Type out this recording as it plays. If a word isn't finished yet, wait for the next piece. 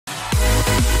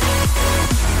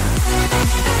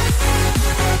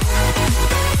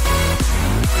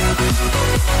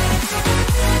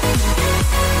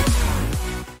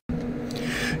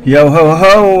Yo ho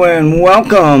ho and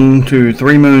welcome to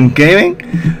Three Moon Gaming.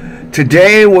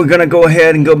 Today we're going to go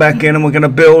ahead and go back in and we're going to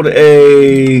build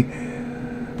a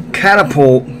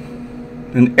catapult.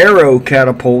 An arrow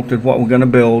catapult is what we're going to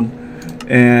build.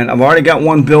 And I've already got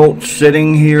one built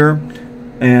sitting here.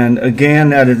 And again,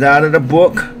 that is out of the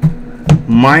book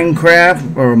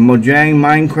Minecraft or Mojang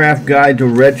Minecraft Guide to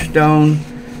Redstone.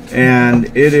 And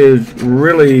it is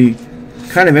really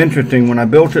kind of interesting. When I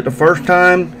built it the first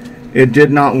time, it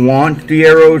did not launch the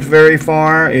arrows very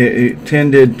far. It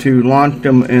tended to launch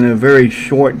them in a very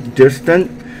short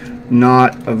distance,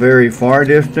 not a very far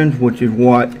distance, which is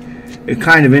what it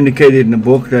kind of indicated in the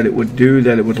book that it would do,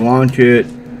 that it would launch it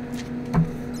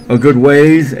a good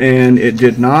ways, and it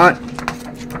did not.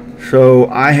 So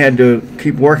I had to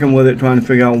keep working with it, trying to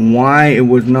figure out why it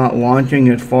was not launching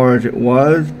as far as it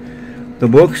was. The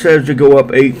book says to go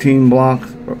up 18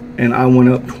 blocks, and I went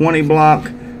up 20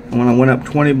 blocks. And when I went up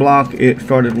 20 blocks, it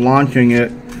started launching it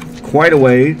quite a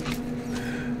ways.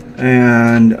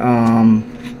 And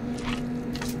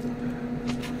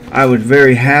I was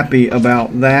very happy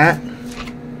about that,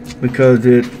 because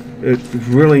it's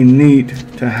really neat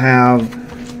to have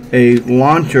a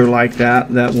launcher like that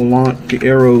will launch the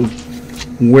arrows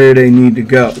where they need to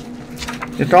go.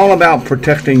 It's all about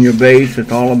protecting your base.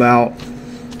 It's all about,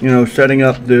 you know, setting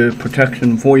up the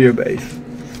protection for your base.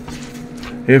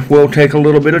 It will take a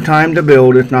little bit of time to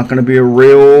build. It's not going to be a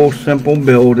real simple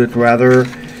build. It's rather,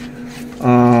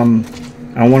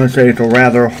 I want to say it's a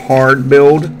rather hard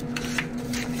build,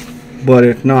 but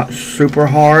it's not super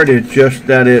hard. It's just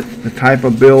that it's the type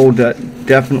of build that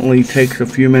definitely takes a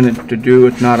few minutes to do.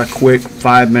 It's not a quick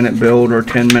 5-minute build or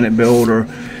 10-minute build or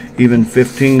even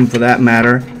 15 for that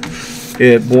matter.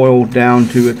 It boils down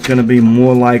to it's going to be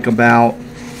more like about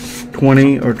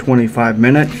 20 or 25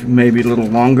 minutes, maybe a little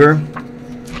longer.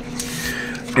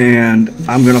 And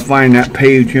I'm going to find that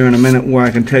page here in a minute where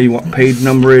I can tell you what page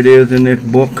number it is in this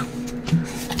book.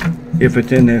 If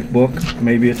it's in this book.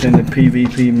 Maybe it's in the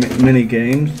PvP mini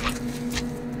games.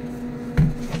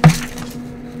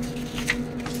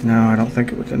 No, I don't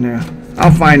think it was in there.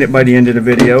 I'll find it by the end of the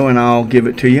video and I'll give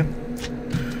it to you.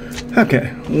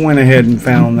 Okay, went ahead and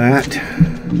found that.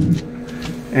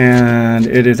 And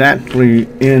it is actually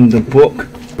in the book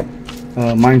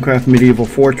Minecraft Medieval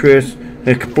Fortress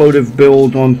Explosive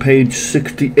Build on page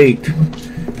 68,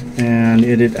 and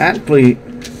it is actually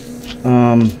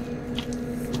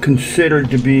considered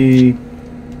to be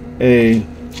a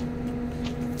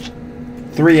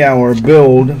 3-hour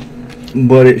build,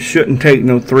 but it shouldn't take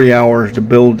no 3 hours to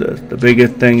build this. The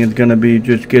biggest thing is going to be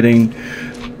just getting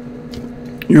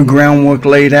your groundwork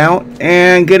laid out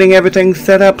and getting everything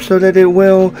set up so that it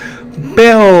will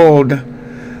build.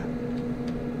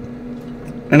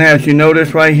 And as you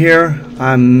notice right here,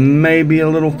 I may be a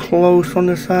little close on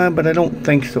the side, but I don't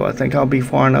think so. I think I'll be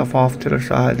far enough off to the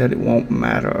side that it won't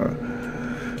matter.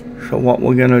 So what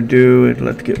we're going to do is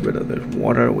let's get rid of this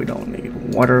water. We don't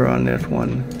need water on this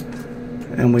one.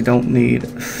 And we don't need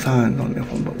sun on this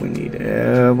one, but we need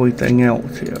everything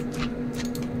else here.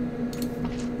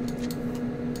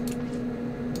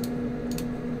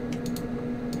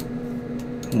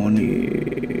 We'll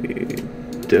need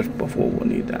this before we'll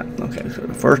need that. Okay, so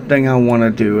the first thing I want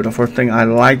to do, the first thing I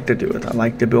like to do is I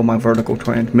like to build my vertical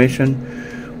transmission,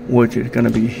 which is going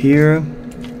to be here.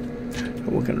 So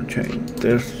we're going to change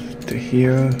this to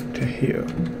here,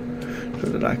 so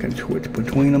that I can switch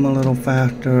between them a little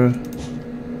faster.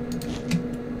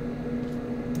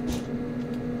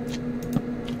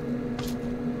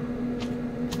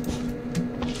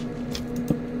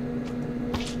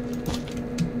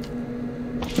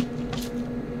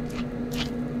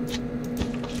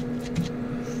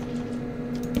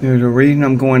 There's a reason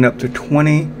I'm going up to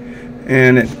 20,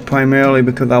 and it's primarily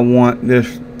because I want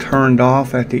this turned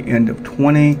off at the end of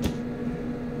 20,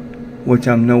 which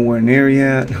I'm nowhere near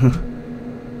yet.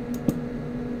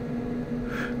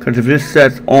 Because if this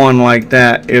sets on like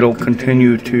that, it'll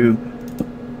continue to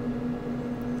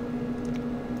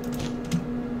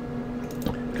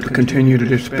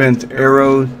dispense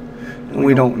arrows, and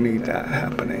we don't need that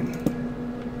happening.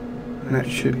 And that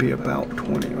should be about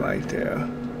 20 right there.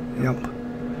 Yep.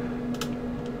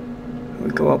 We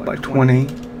go up by 20.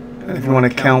 If you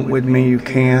want to count with me, you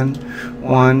can.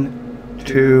 1,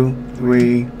 2,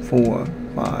 3, 4,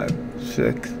 5,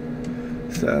 6,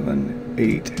 7,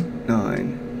 8,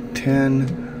 9,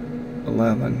 10,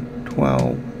 11,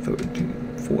 12,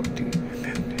 13, 14,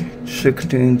 15,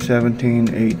 16,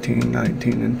 17, 18,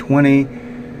 19, and 20.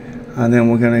 And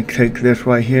then we're going to take this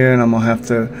right here, and I'm going to have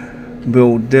to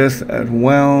build this as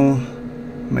well.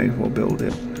 May as well build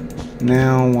it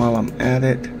now while I'm at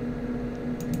it.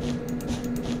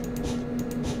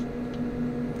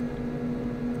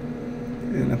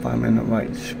 I'm in the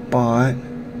right spot.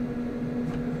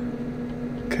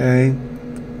 Okay.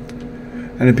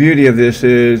 And the beauty of this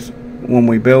is when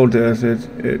we build this,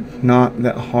 it's not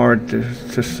that hard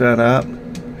to set up.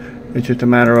 It's just a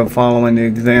matter of following the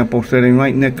example sitting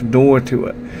right next door to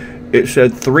it. It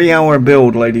said 3-hour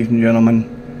build, ladies and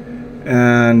gentlemen.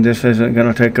 And this isn't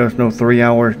going to take us no 3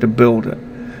 hours to build it.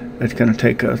 It's going to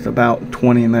take us about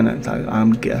 20 minutes,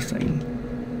 I'm guessing.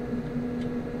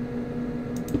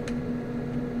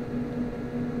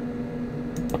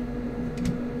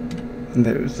 And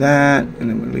there's that. And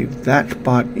then we leave that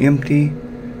spot empty.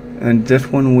 And this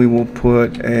one we will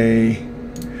put a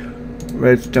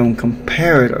redstone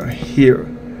comparator here.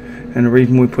 And the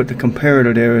reason we put the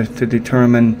comparator there is to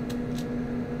determine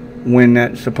when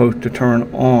that's supposed to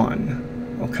turn on.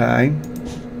 Okay.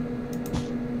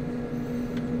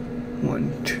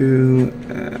 1, 2,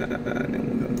 and then we're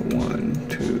going to go 1,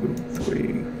 2,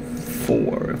 3,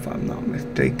 4, if I'm not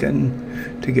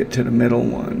mistaken, to get to the middle.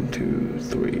 1, 2,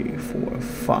 3, 4,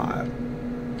 5.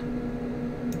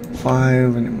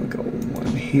 5, and then we go 1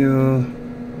 here,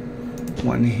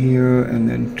 1 here, and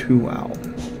then 2 out.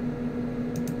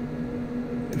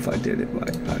 If I did it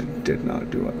right. I did not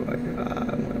do it right.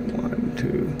 I went 1,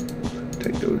 2,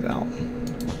 take those out.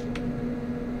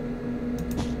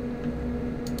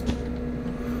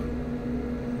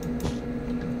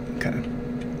 Okay.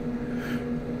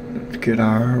 Let's get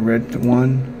our red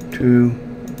 1, 2,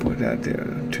 put that there.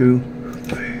 2,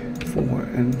 3, 4,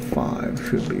 and 5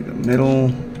 should be the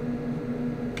middle.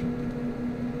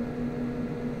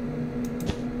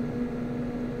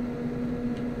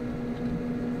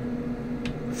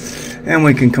 And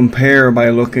we can compare by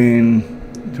looking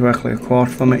directly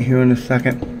across from it here in a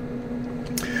second.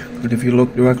 But if you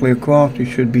look directly across, you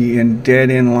should be dead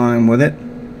in line with it.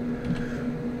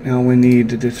 Now we need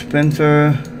the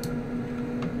dispenser.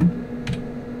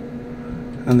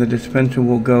 And the dispenser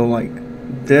will go like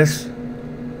this.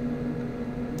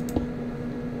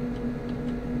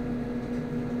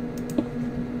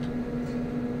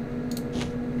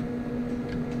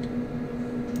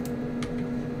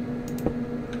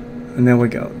 And there we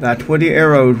go. That's where the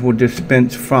arrows will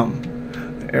dispense from.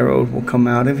 The arrows will come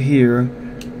out of here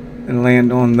and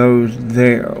land on those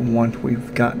there once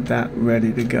we've got that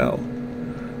ready to go.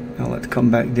 Now let's come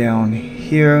back down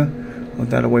here. Well,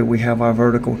 that way we have our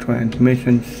vertical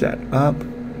transmission set up.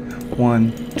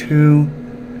 1, 2.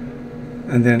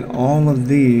 And then all of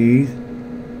these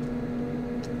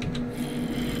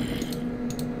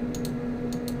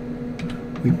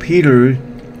repeaters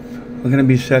are going to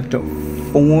be set to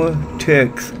 4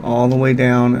 ticks all the way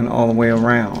down and all the way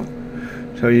around.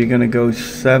 So you're going to go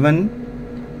 7,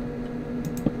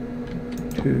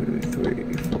 2,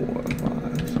 3, 4,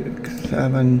 5, 6,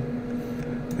 7,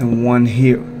 and 1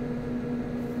 here.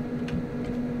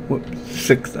 Whoops,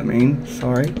 6 I mean,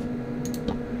 sorry.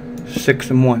 6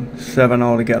 and 1, 7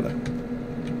 all together.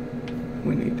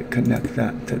 We need to connect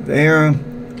that to there.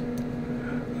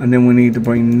 And then we need to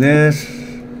bring this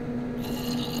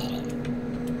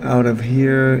out of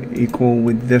here equal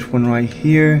with this one right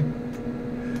here,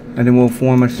 and then we'll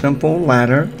form a simple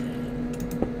ladder.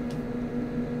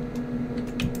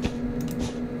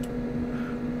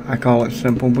 I call it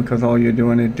simple because all you're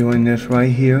doing is doing this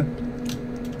right here.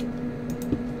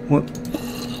 Whoop.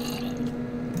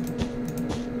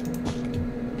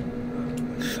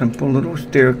 Simple little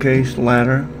staircase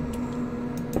ladder.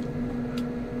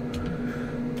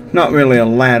 Not really a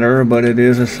ladder, but it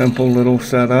is a simple little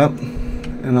setup.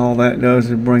 And all that does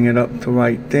is bring it up to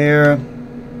right there.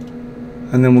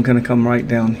 And then we're going to come right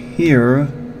down here,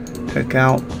 take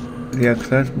out the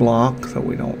excess block so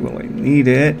we don't really need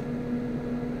it.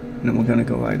 And then we're going to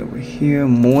go right over here,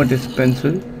 more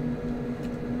dispensers.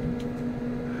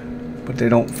 But they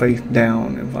don't face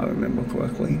down, if I remember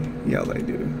correctly. Yeah, they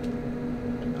do.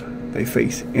 They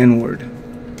face inward.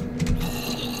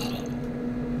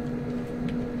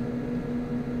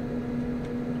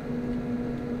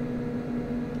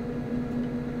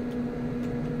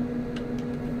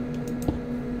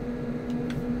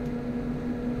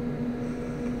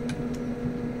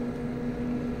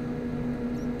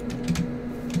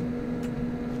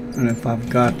 And if I've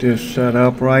got this set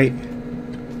up right,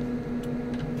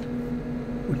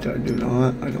 which I do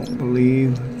not, I don't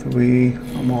believe, 3,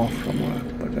 I'm off somewhere,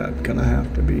 but that's gonna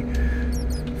have to be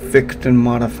fixed and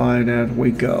modified as we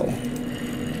go.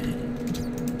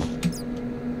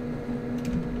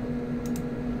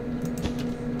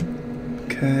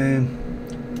 Okay.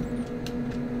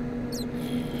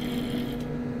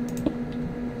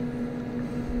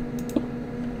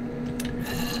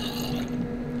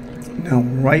 Now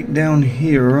right down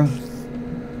here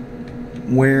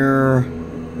where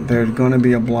there's going to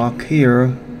be a block here.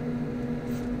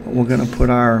 But we're going to put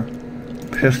our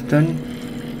piston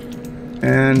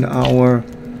and our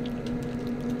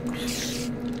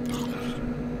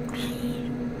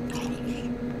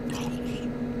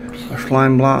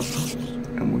slime block,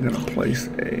 and we're going to place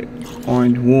a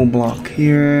orange wool block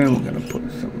here. We're going to put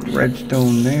some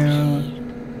redstone there.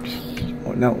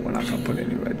 Oh no, we're not going to put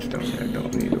any redstone there.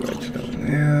 Don't need a redstone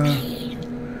there.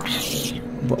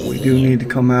 But we do need to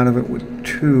come out of it with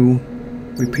 2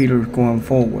 repeaters going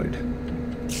forward.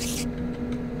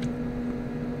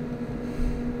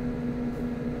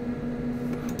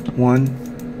 One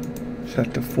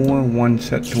set to 4, 1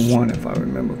 set to 1 if I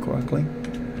remember correctly.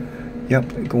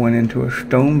 Yep, going into a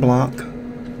stone block,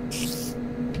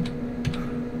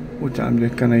 which I'm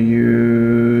just going to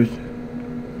use.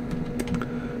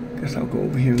 Guess I'll go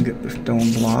over here and get the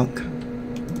stone block.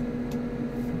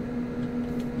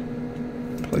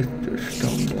 Place the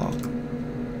stone block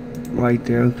right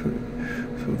there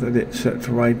so that it sits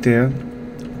right there.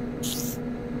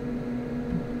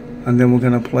 And then we're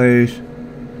going to place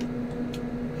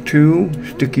 2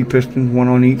 sticky pistons, 1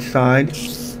 on each side.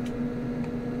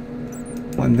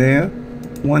 1 there,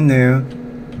 1 there.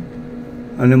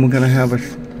 And then we're going to have a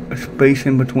space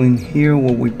in between here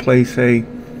where we place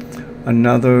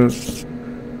another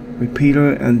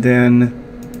repeater and then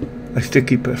a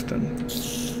sticky piston.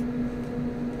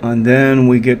 And then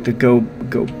we get to go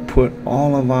put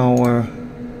all of our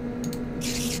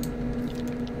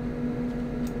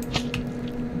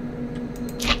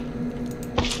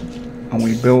and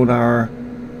we build our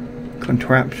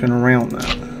contraption around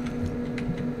that.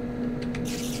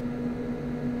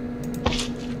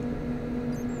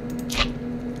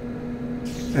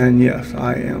 And yes,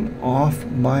 I am off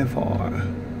by far.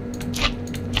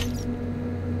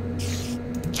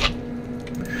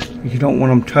 You don't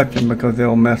want them touching because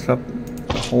they'll mess up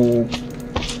the whole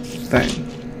thing.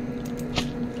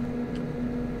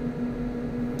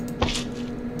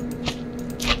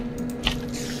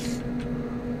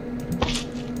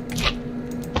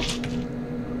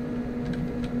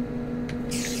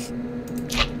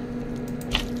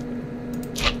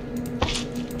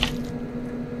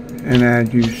 And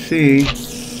as you see,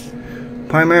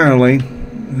 primarily,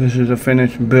 this is a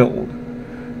finished build.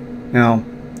 Now,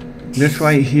 this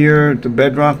right here, the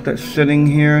bedrock that's sitting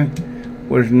here,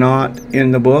 was not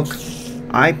in the book.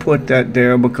 I put that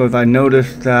there because I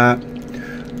noticed that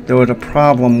there was a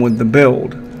problem with the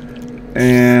build.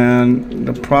 And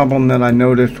the problem that I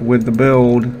noticed with the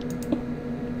build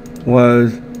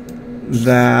was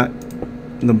that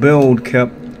the build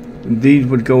kept, these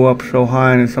would go up so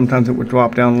high and sometimes it would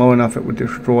drop down low enough it would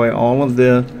destroy all of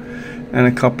this and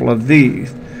a couple of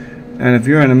these. And if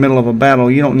you're in the middle of a battle,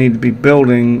 you don't need to be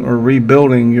building or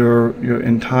rebuilding your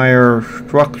entire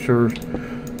structures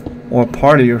or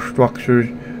part of your structures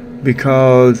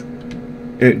because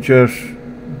it just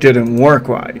didn't work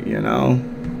right, you know.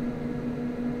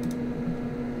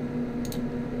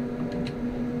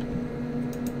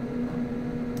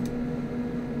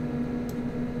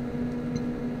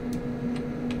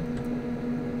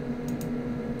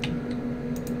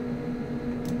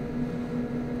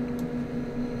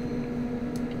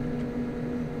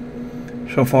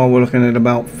 So far we're looking at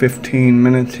about 15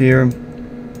 minutes here.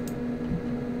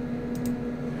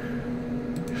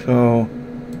 So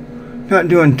not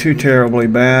doing too terribly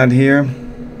bad here.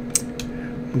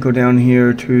 Go down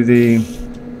here to this,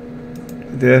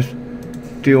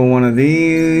 steal one of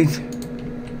these,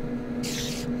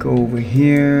 go over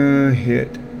here, hit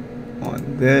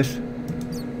on this.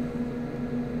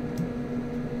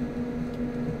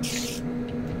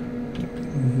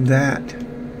 That.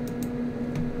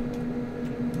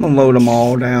 I'm gonna load them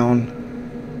all down,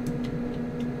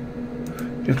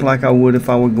 just like I would if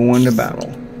I were going to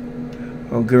battle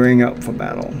or gearing up for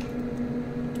battle.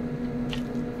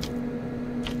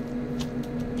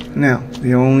 Now,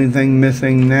 the only thing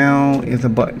missing now is a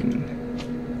button.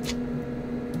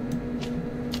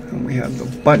 And we have the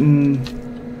button.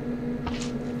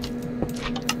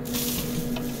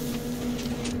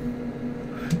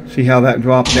 See how that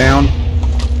dropped down?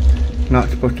 Not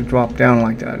supposed to drop down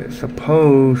like that. It's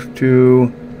supposed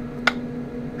to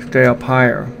stay up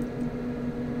higher.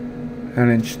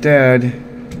 And instead,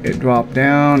 it dropped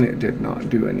down. It did not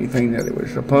do anything that it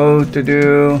was supposed to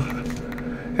do.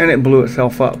 And it blew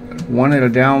itself up. One of the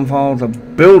downfalls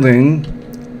of building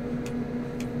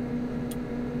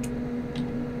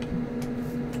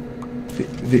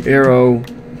the arrow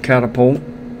catapult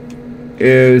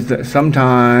is that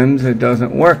sometimes it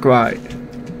doesn't work right.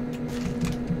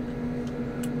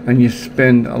 And you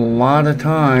spend a lot of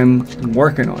time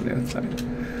working on this thing.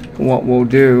 what we'll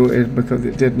do is, because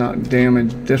it did not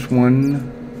damage this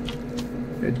one,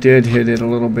 it did hit it a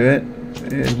little bit,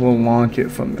 is we'll launch it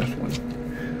from this one.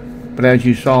 But as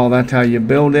you saw, that's how you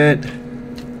build it.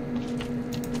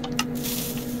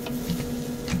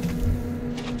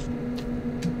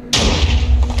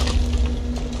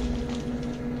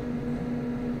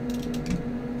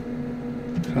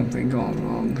 Something going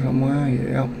wrong somewhere.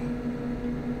 Yep.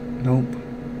 Nope.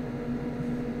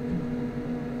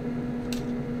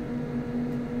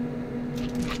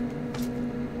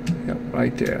 Yep,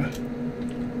 right there.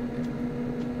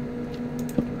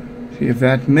 See, if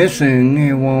that's missing,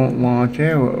 it won't launch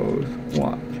arrows.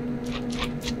 Watch.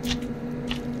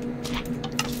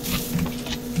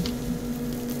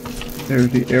 There's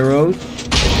the arrows.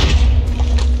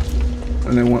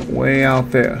 And they went way out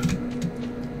there.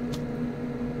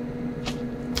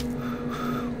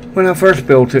 When I first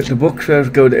built it, the book says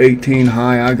go to 18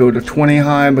 high. I go to 20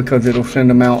 high because it'll send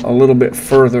them out a little bit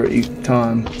further each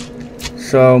time.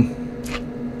 So,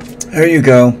 there you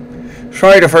go.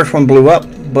 Sorry the first one blew up,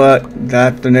 but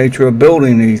that's the nature of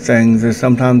building these things, is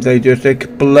sometimes they just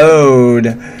explode.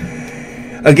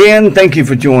 Again, thank you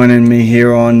for joining me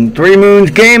here on 3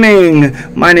 Moons Gaming.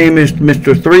 My name is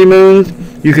Mr. 3 Moons.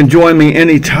 You can join me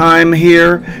anytime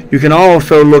here. You can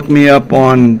also look me up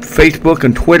on Facebook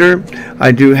and Twitter.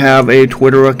 I do have a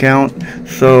Twitter account,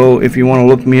 so if you want to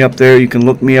look me up there, you can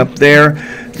look me up there.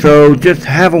 So just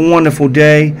have a wonderful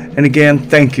day, and again,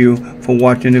 thank you for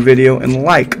watching the video, and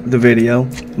like the video.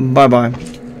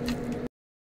 Bye-bye.